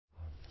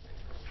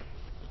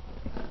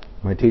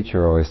My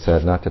teacher always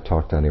said not to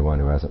talk to anyone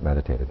who hasn't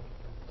meditated.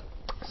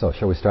 So,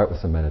 shall we start with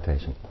some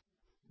meditation?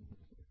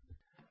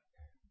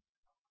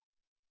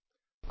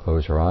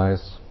 Close your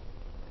eyes.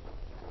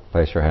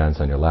 Place your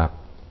hands on your lap.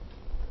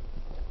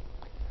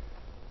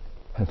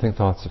 And think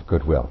thoughts of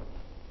goodwill.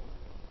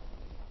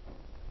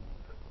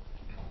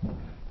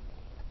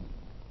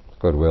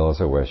 Goodwill is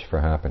a wish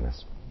for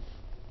happiness.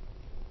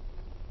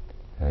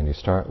 And you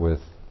start with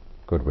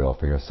goodwill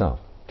for yourself.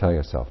 Tell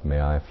yourself,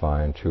 may I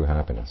find true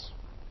happiness.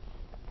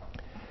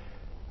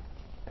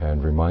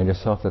 And remind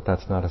yourself that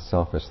that's not a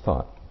selfish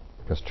thought,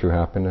 because true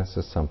happiness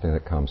is something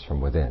that comes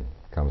from within,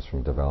 comes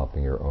from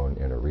developing your own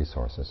inner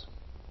resources.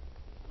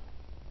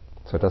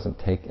 So it doesn't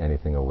take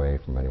anything away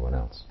from anyone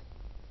else.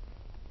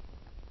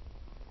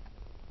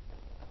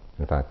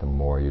 In fact, the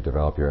more you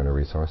develop your inner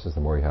resources,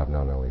 the more you have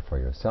not only for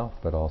yourself,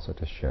 but also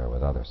to share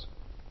with others.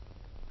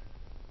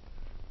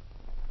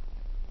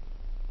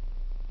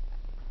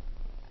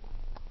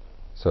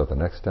 So the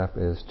next step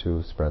is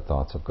to spread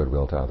thoughts of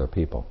goodwill to other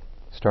people.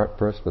 Start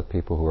first with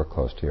people who are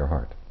close to your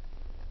heart.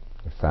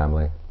 Your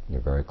family,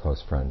 your very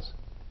close friends.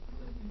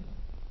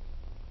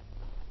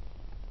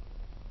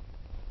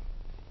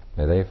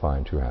 May they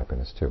find true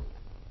happiness too.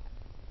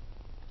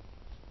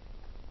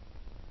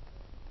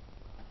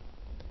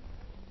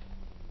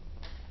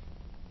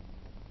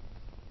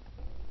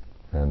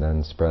 And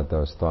then spread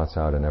those thoughts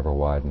out in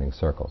ever-widening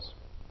circles.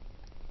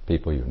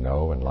 People you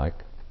know and like.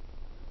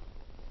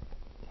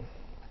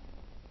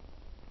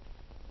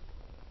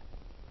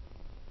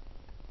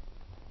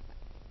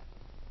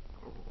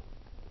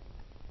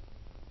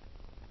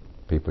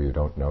 People you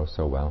don't know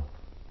so well.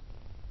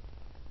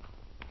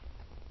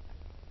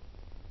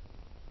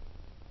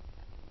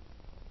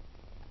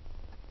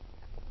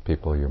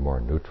 People you're more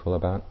neutral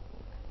about.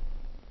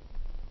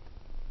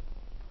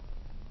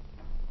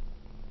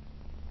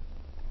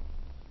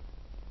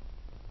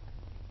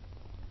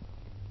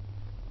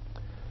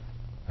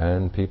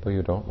 And people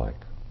you don't like.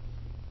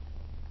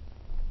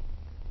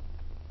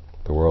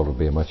 The world would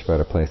be a much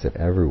better place if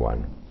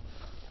everyone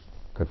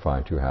could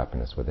find true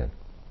happiness within.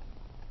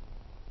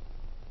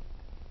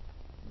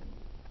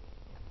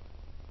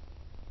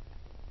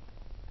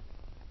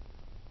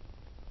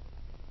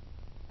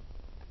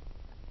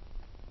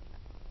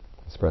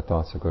 Spread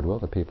thoughts of goodwill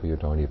to people you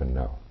don't even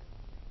know.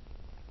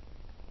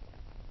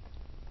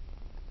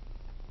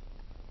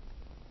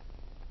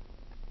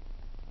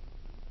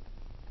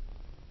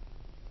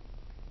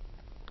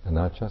 And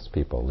not just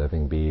people,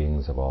 living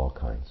beings of all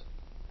kinds.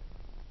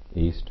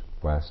 East,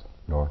 west,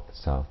 north,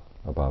 south,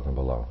 above and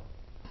below.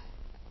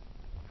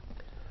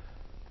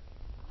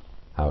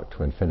 Out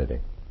to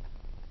infinity.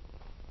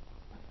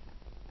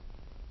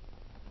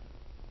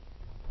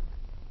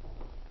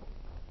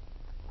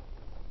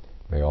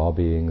 May all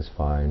beings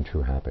find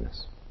true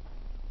happiness.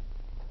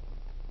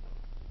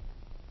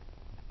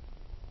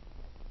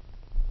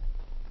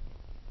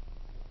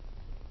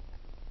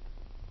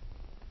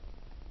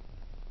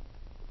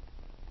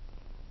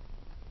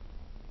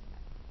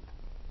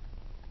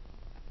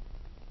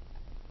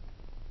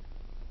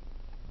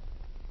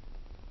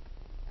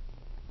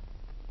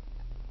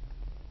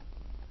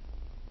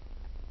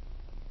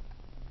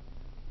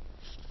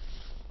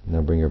 Now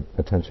bring your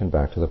attention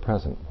back to the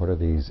present. What are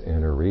these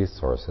inner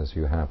resources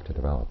you have to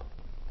develop?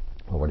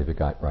 Well, what have you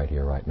got right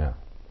here, right now?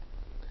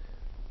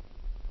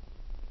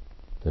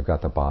 You've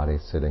got the body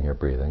sitting here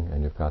breathing,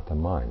 and you've got the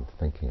mind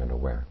thinking and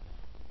aware.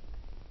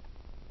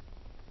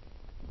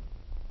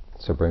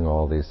 So bring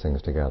all these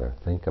things together.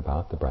 Think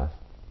about the breath.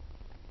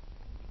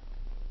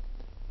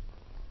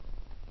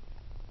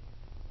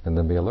 And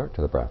then be alert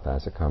to the breath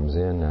as it comes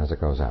in, as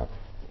it goes out.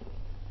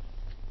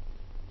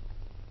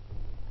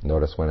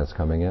 Notice when it's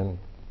coming in.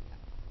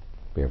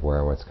 Be aware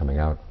of what's coming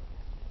out.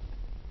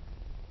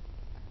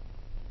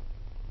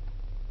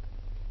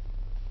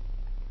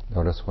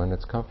 Notice when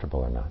it's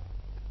comfortable or not.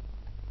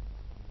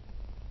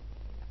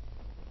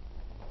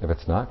 If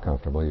it's not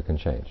comfortable, you can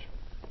change.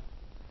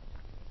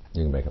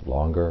 You can make it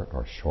longer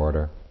or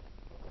shorter,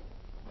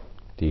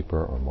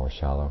 deeper or more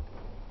shallow,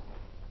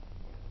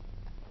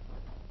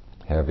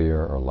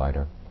 heavier or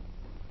lighter,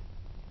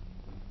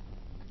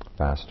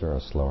 faster or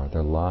slower.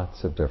 There are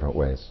lots of different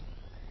ways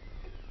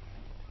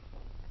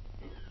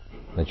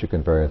that you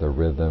can vary the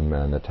rhythm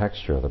and the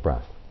texture of the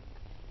breath.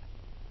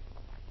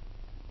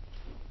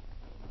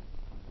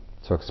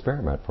 So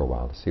experiment for a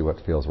while to see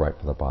what feels right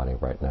for the body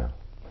right now.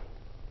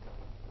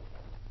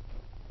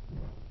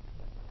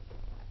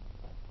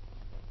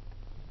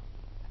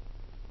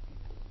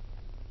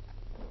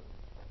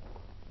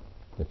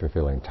 If you're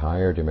feeling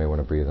tired, you may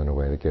want to breathe in a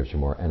way that gives you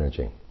more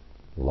energy.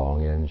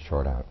 Long in,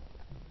 short out.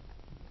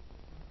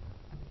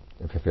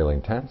 If you're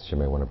feeling tense, you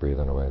may want to breathe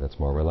in a way that's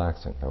more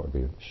relaxing. That would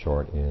be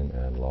short in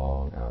and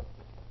long out.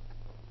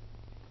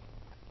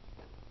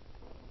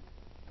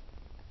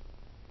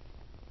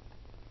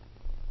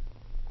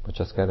 But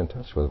just get in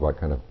touch with what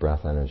kind of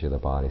breath energy the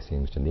body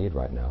seems to need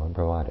right now and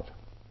provide it.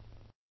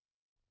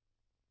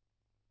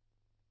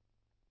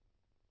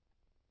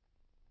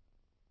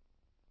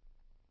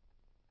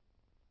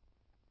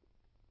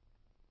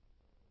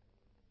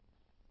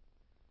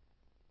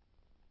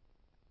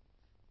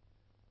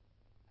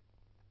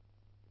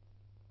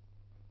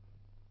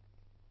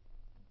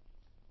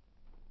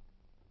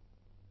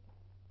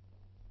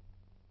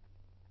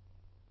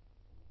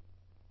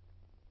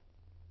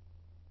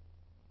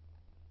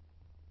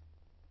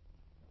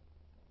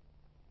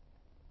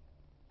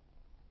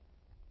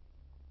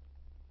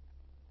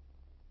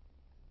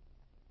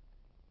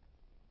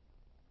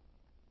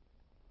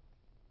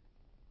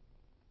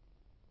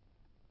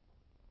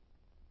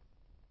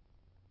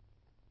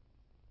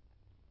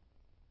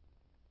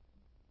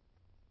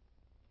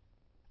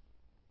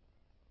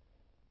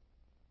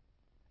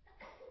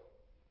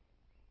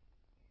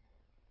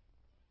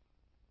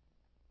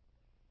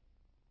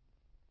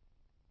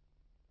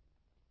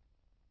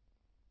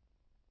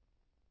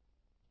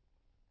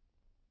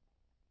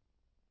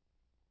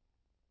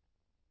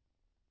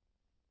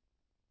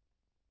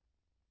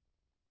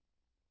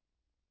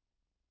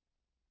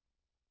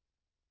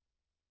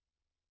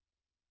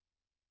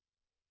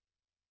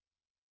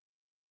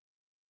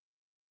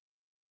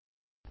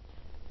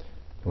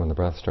 When the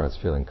breath starts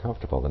feeling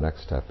comfortable, the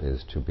next step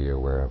is to be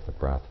aware of the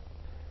breath.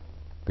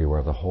 Be aware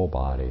of the whole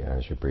body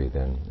as you breathe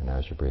in and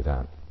as you breathe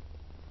out.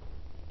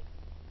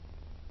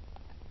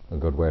 A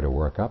good way to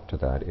work up to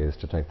that is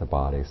to take the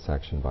body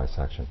section by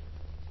section.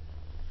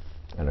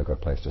 And a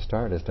good place to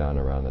start is down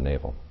around the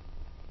navel,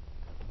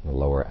 the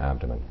lower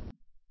abdomen.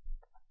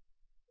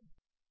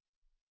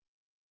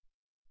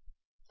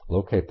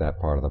 Locate that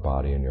part of the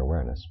body in your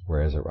awareness.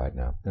 Where is it right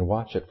now? And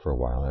watch it for a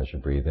while as you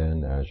breathe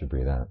in, as you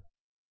breathe out.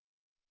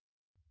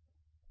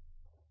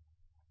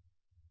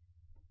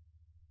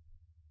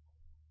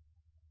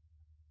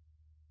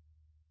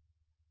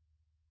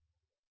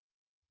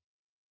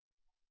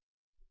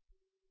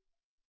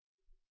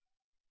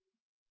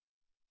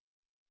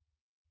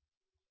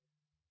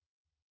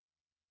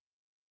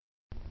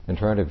 And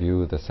try to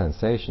view the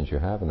sensations you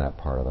have in that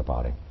part of the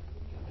body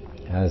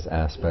as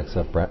aspects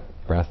of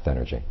breath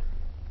energy.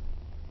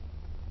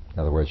 In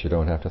other words, you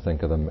don't have to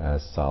think of them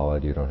as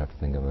solid, you don't have to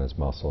think of them as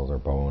muscles or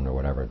bone or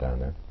whatever down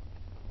there.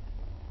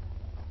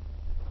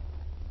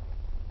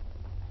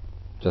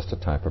 Just a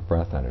type of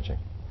breath energy.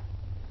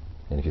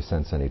 And if you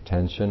sense any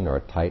tension or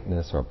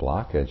tightness or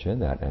blockage in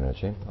that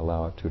energy,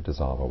 allow it to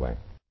dissolve away.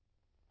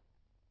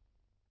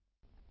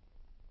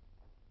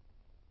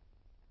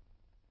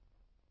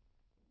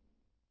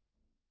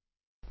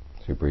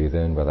 So you breathe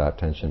in without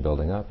tension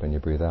building up, and you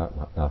breathe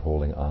out not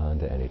holding on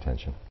to any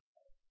tension.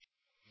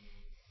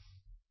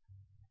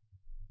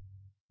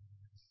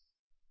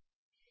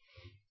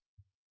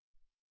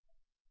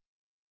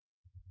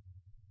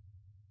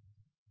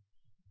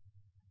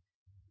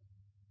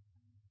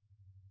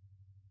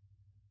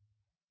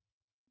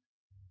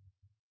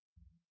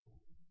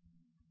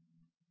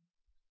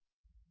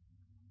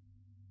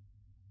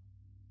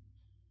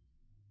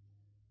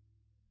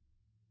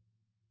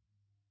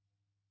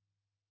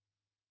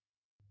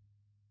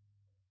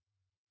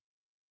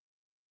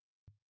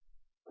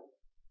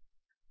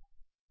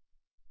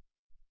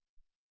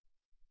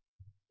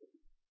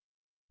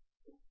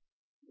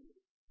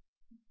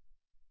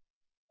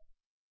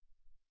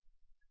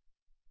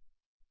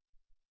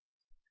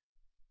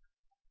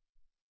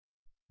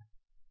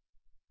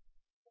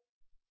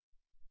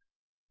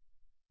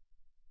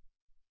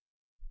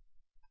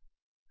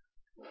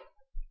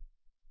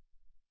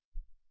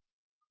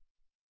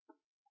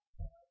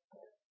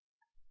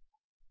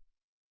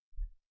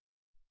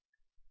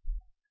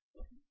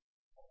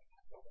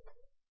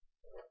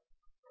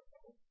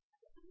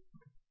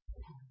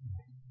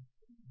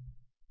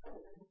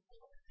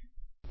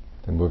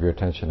 Then move your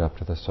attention up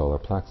to the solar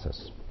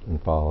plexus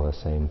and follow the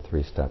same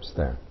 3 steps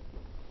there.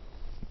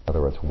 In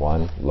other words,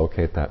 1,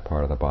 locate that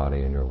part of the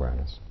body in your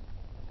awareness.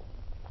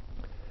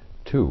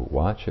 2,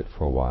 watch it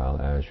for a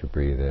while as you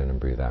breathe in and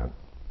breathe out.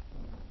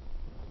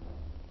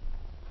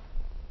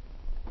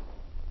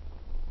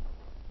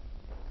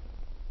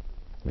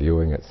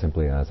 Viewing it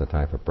simply as a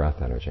type of breath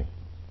energy.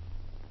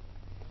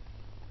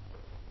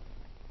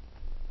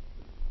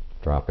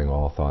 Dropping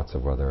all thoughts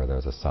of whether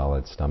there's a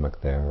solid stomach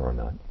there or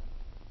not,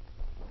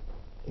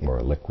 or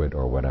a liquid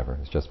or whatever.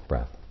 It's just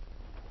breath.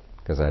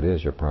 Because that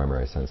is your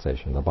primary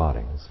sensation in the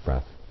body, is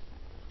breath.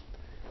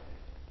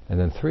 And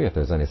then 3, if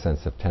there's any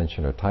sense of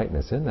tension or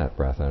tightness in that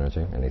breath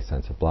energy, any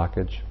sense of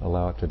blockage,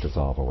 allow it to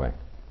dissolve away.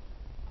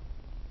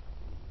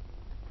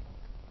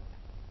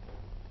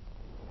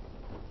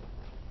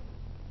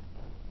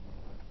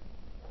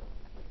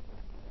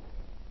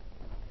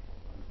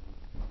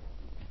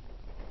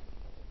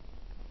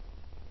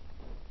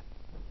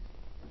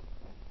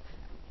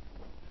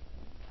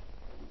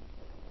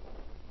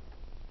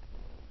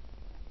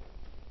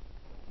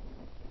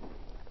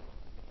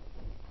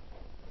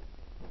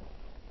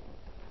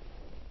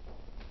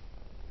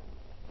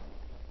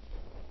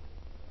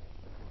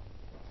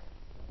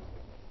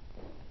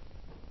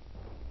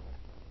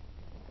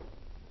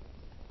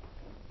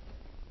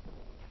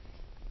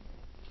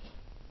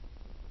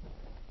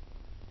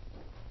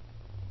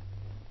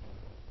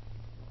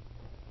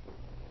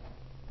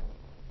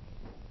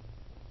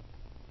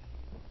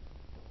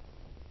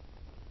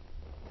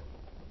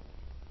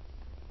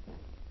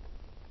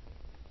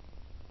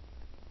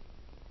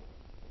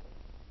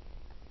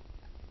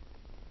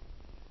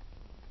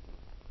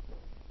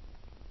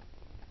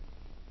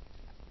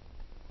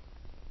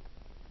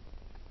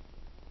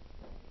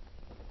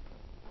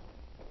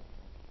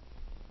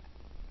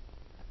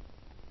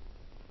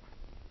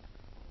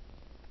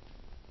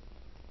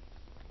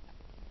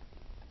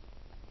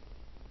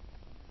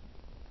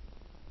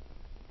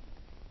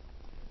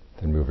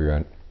 Then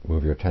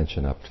move your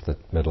attention up to the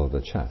middle of the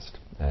chest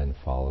and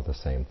follow the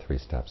same 3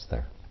 steps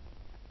there.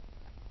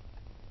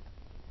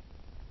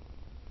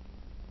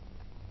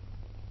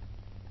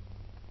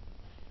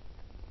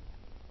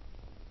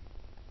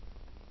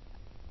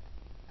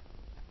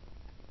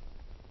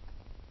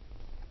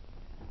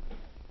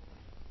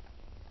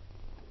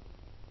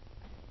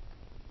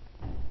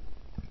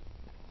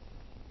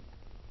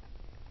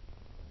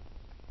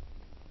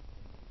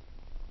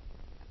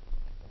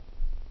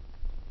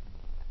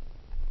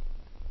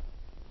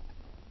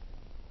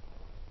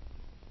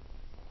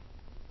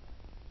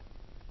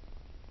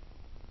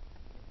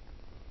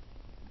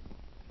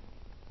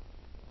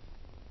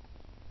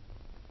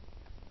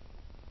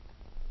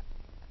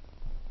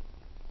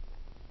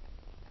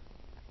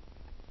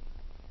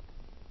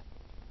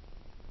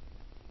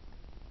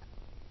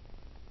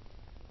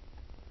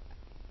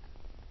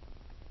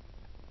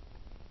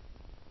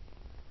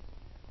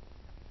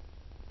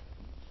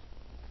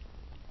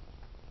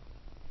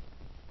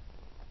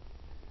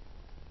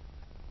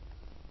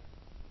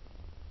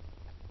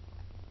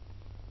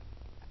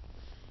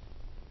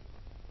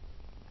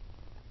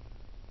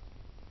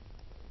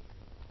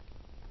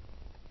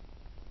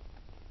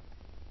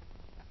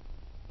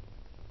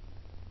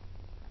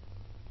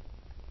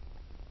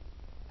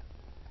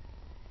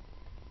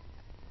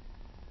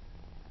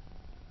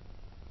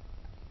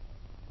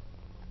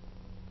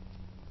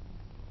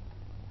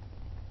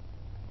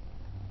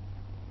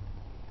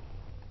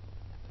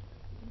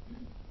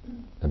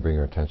 bring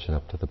your attention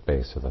up to the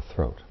base of the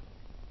throat.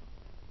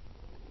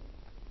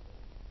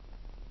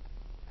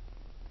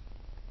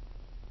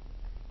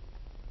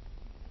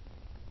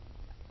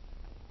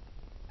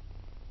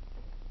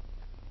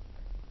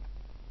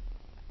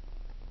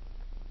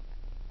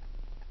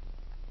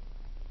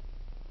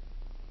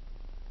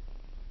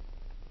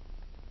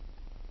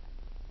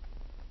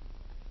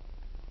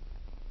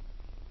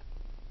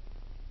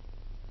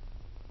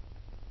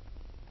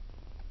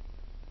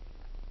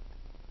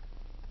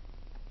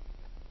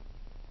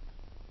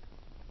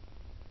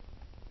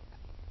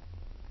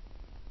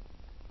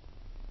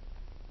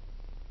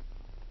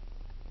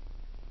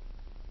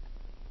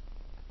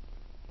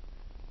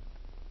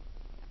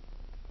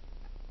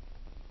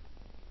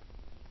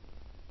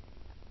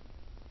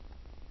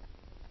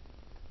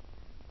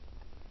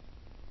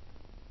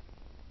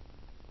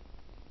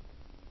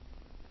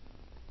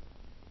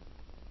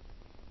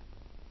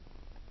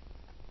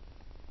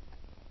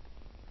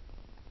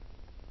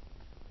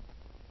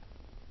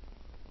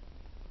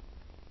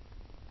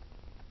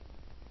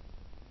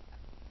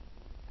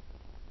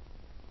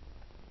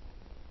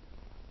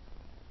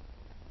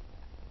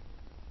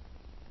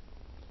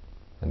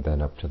 And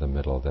then up to the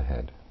middle of the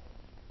head.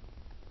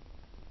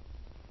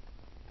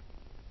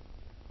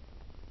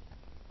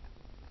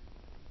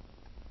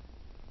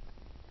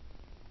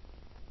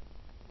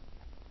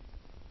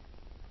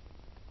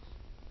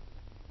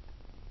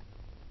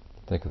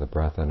 Think of the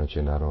breath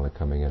energy not only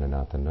coming in and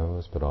out the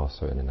nose, but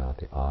also in and out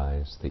the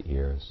eyes, the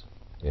ears,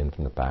 in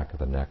from the back of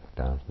the neck,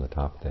 down from the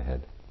top of the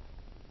head.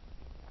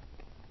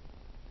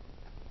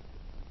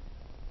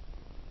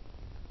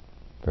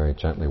 Very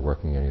gently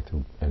working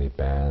any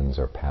bands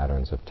or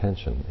patterns of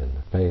tension in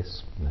the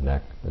face, in the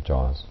neck, the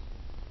jaws.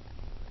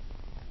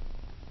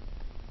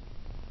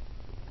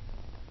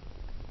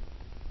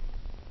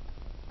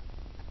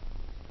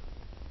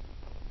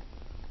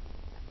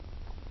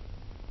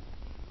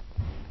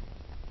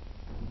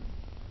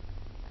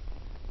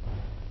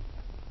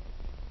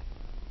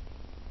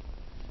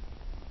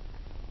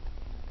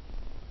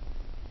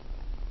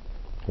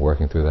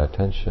 Working through that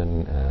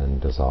tension and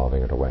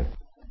dissolving it away.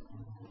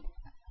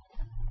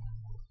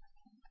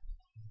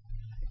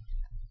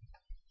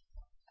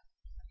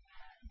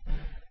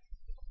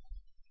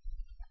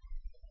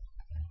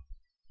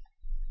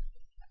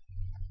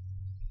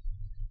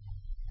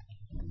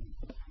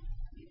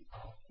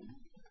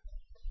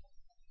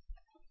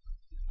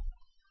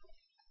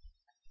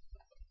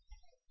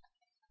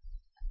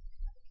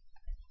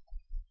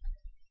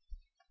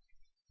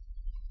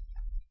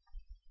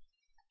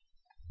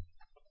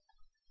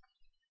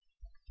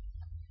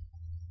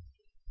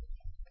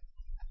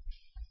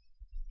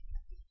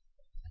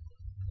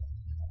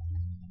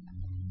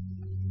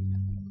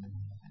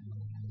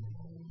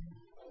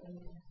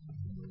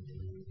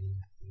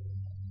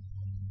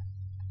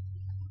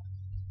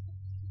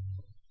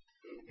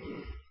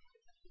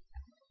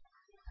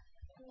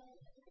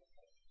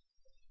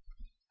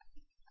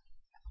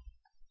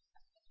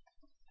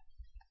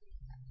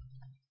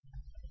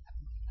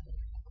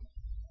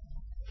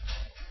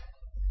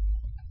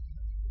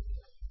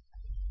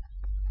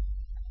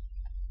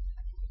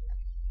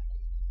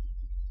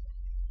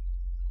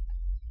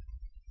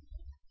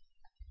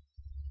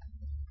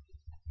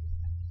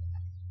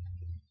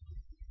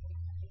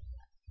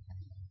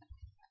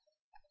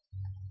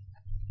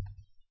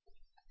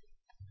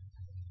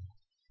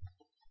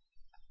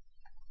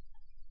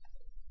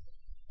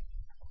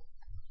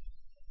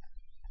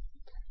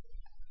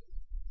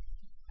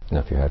 Now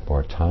if you had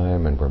more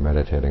time and were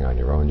meditating on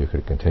your own, you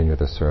could continue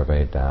the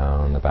survey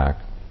down the back,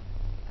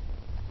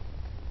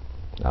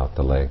 out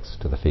the legs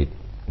to the feet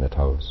and the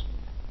toes.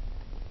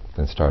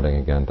 Then starting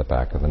again at the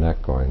back of the neck,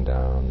 going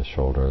down the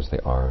shoulders,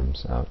 the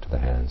arms, out to the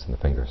hands and the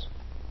fingers.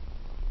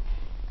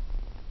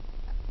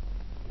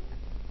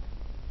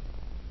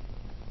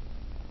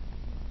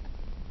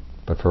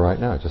 But for right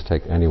now, just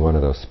take any one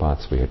of those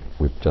spots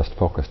we've just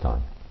focused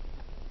on.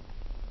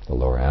 The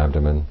lower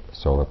abdomen,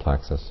 solar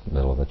plexus,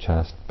 middle of the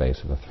chest,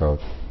 base of the throat,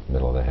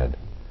 middle of the head.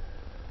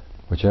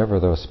 Whichever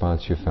of those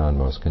spots you found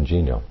most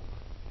congenial,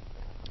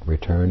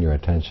 return your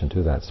attention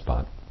to that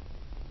spot.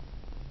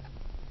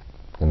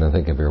 And then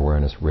think of your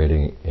awareness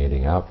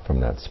radiating out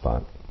from that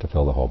spot to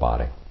fill the whole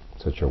body.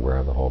 So that you're aware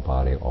of the whole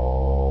body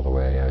all the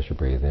way as you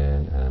breathe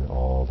in and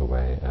all the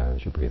way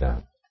as you breathe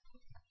out.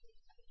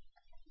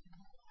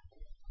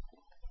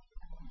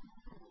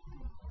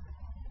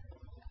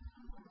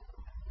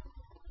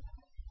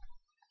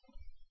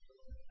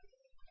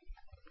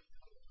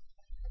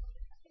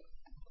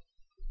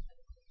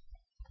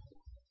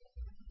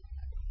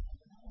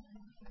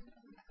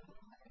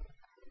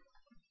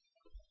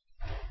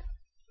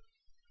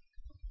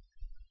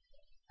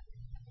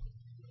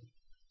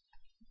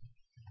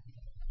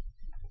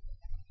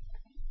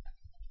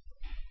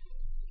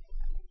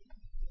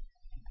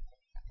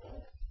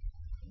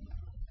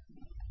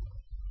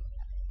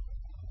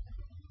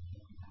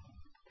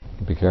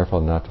 Be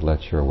careful not to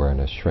let your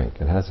awareness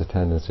shrink. It has a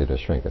tendency to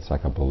shrink. It's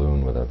like a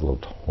balloon with a little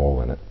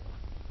hole in it.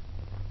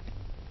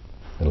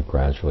 It'll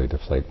gradually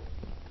deflate.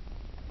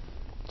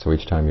 So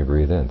each time you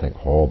breathe in, think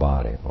whole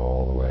body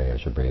all the way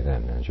as you breathe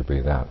in. As you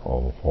breathe out,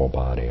 whole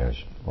body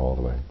all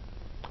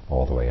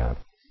the way out.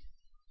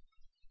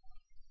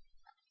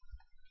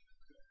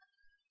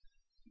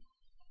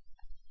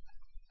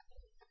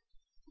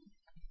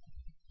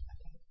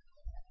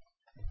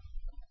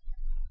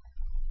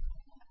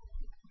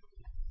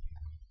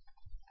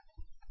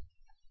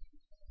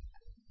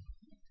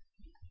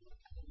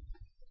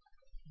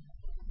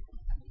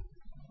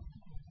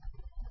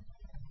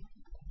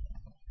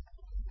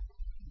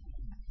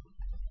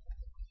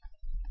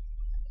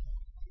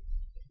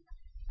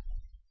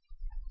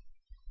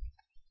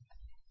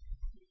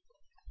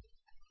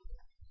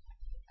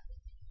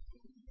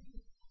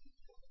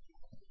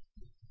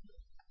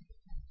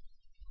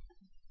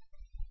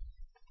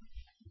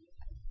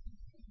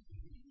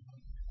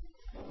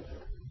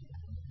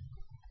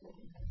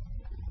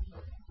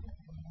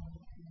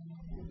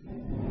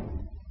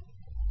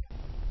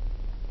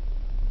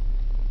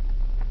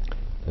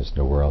 There's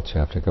nowhere else you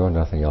have to go,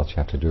 nothing else you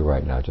have to do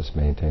right now. Just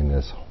maintain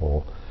this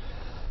whole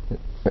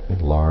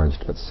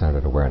enlarged but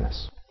centered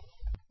awareness.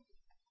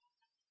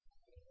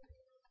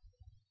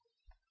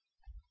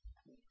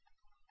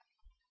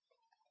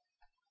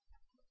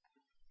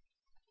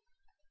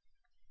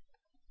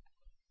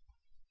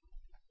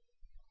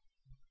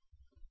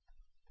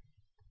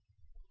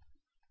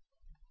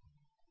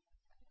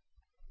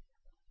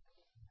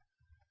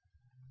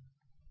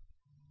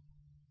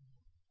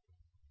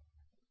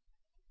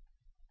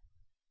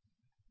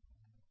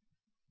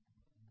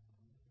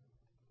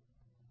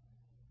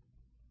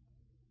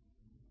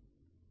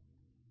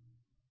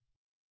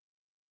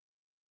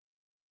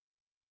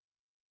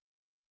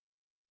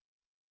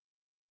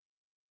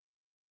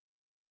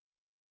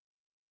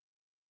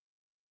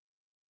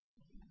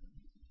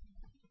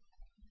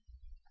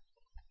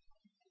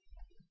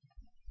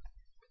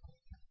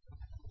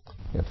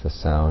 If the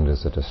sound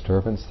is a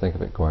disturbance, think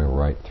of it going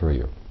right through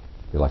you.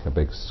 You're like a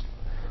big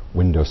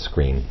window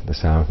screen. The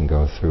sound can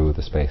go through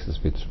the spaces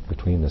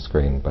between the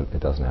screen, but it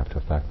doesn't have to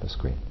affect the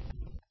screen.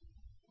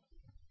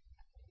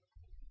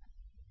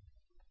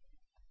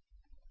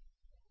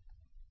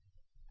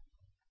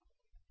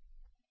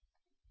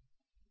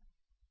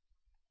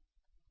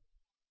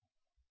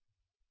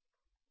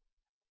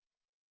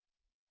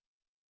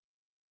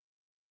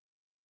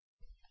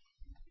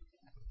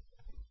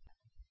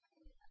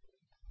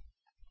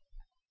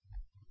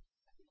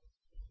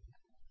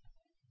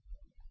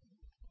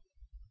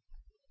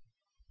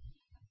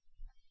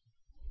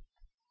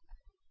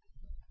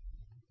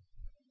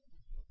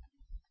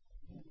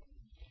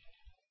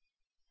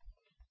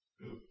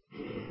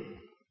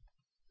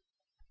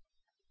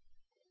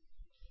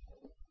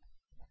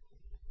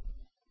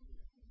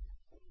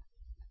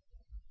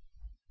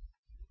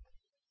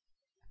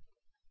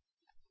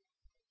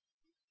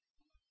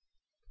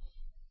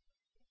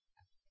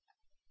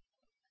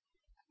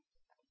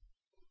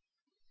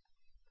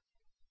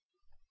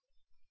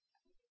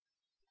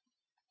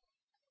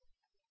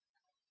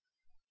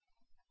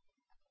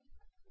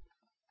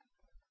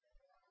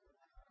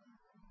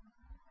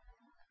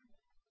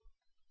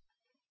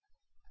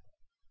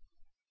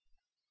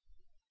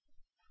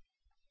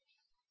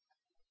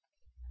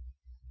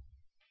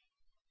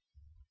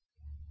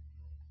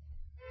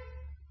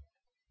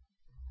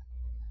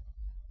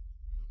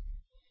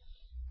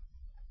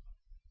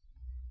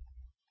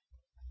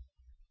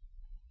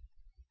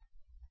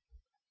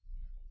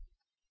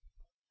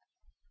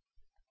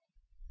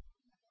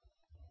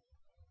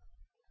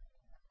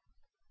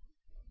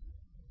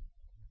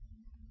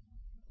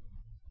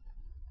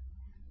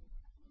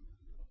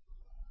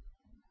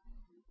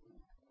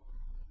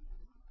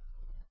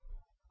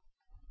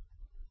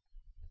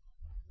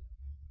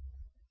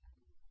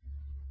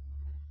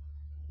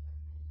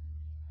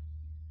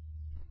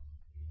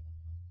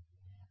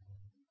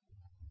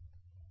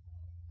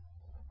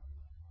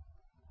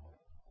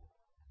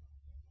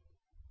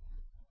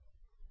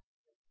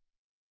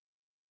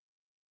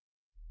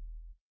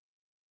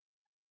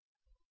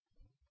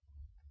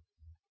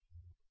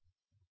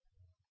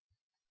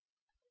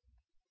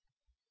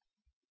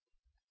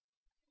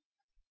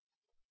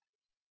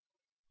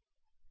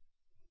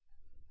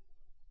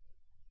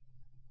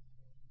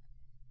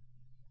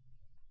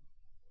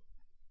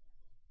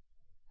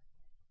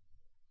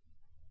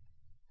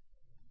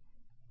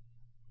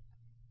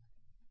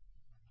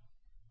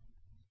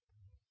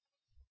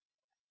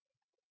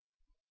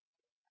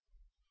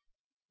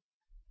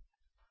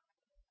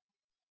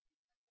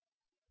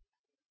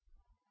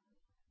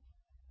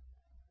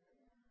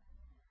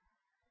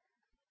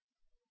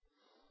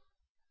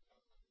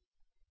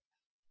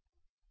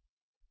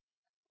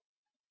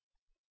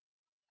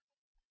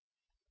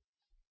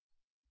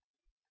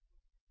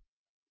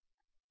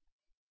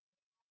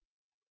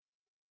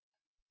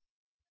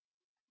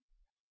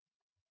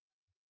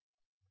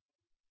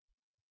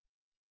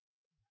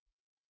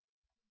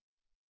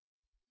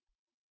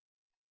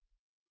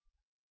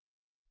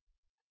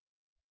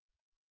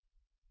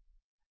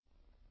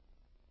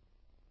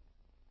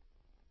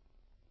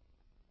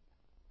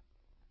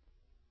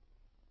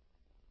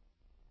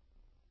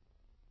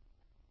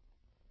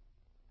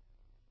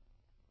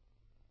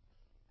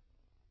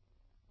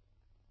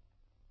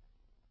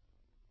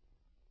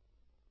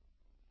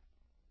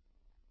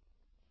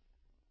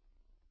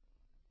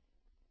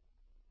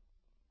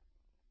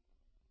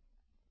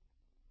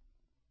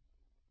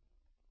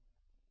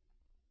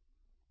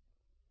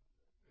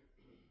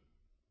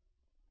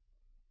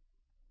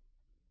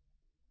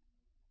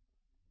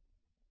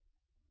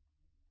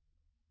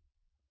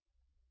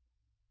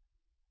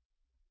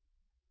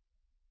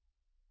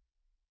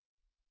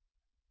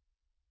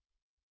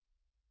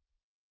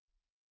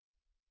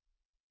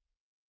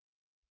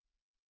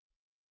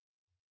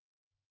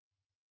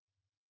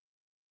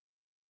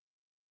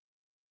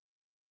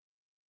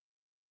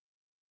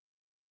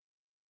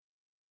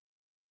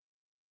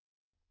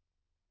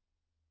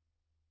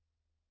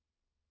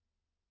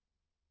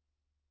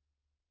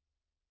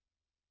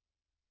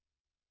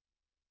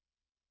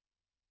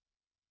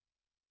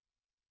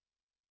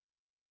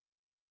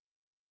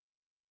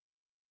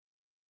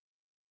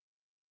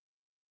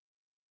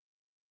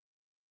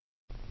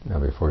 Now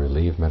before you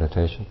leave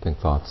meditation, think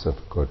thoughts of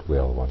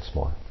goodwill once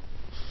more.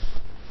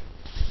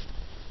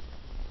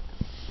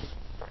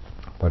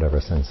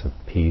 Whatever sense of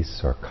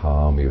peace or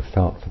calm you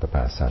felt for the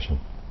past session.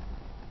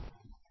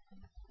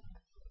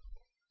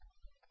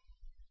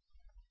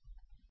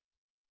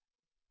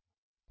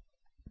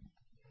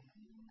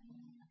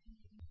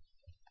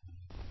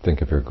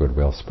 Think of your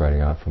goodwill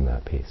spreading out from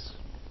that peace.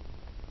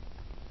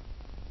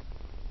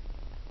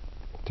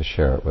 To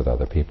share it with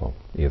other people,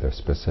 either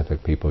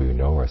specific people you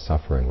know are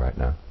suffering right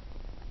now,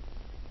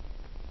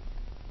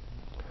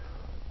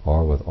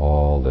 or with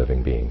all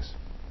living beings.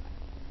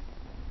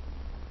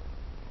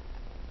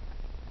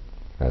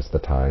 As the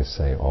Thais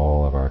say,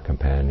 all of our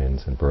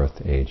companions in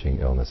birth, aging,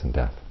 illness, and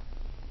death.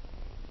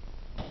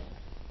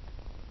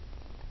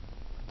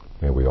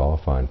 May we all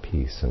find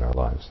peace in our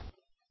lives.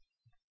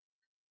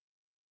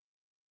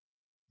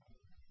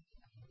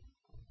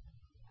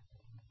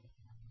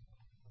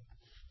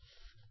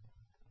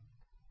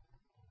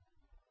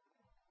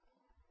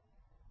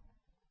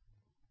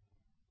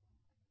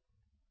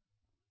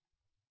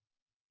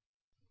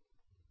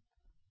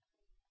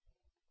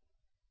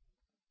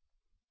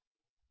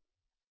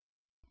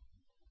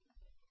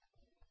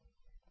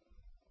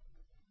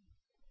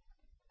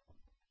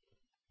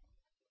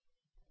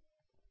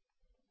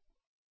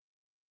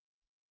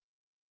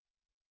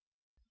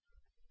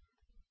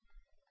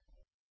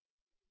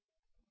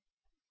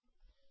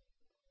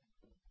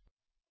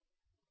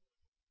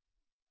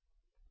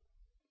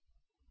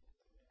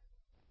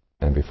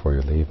 And before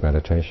you leave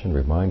meditation,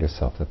 remind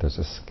yourself that there's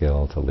a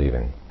skill to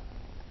leaving.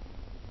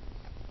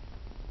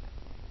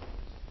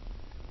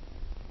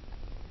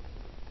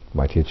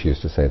 My teacher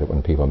used to say that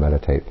when people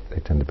meditate, they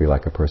tend to be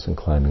like a person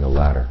climbing a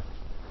ladder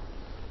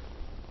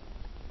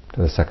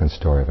to the second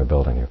story of a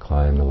building. You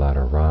climb the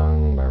ladder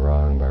rung by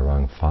rung by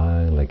rung,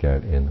 finally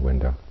get in the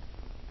window.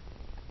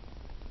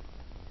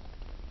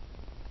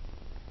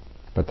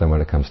 But then when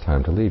it comes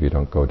time to leave, you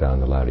don't go down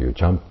the ladder, you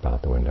jump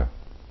out the window.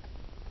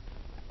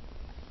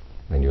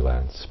 And you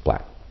land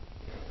splat.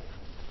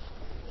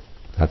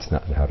 That's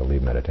not how to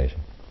leave meditation.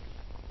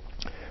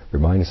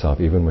 Remind yourself,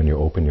 even when you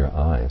open your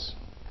eyes,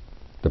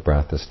 the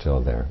breath is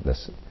still there.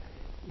 This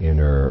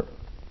inner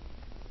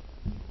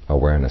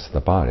awareness of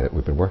the body that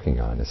we've been working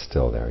on is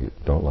still there. You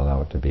don't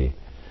allow it to be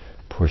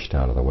pushed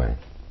out of the way.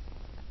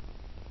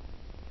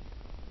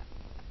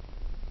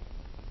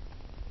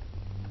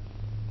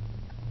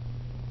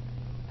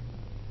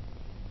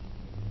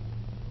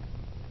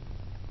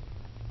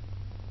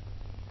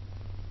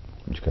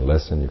 You can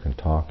listen, you can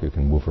talk, you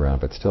can move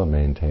around, but still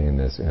maintain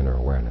this inner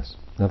awareness.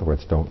 In other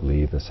words, don't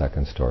leave the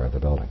second story of the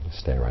building. Just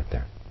stay right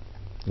there.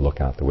 Look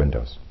out the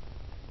windows.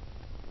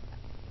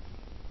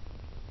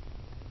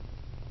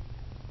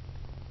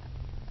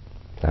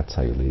 That's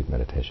how you leave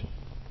meditation.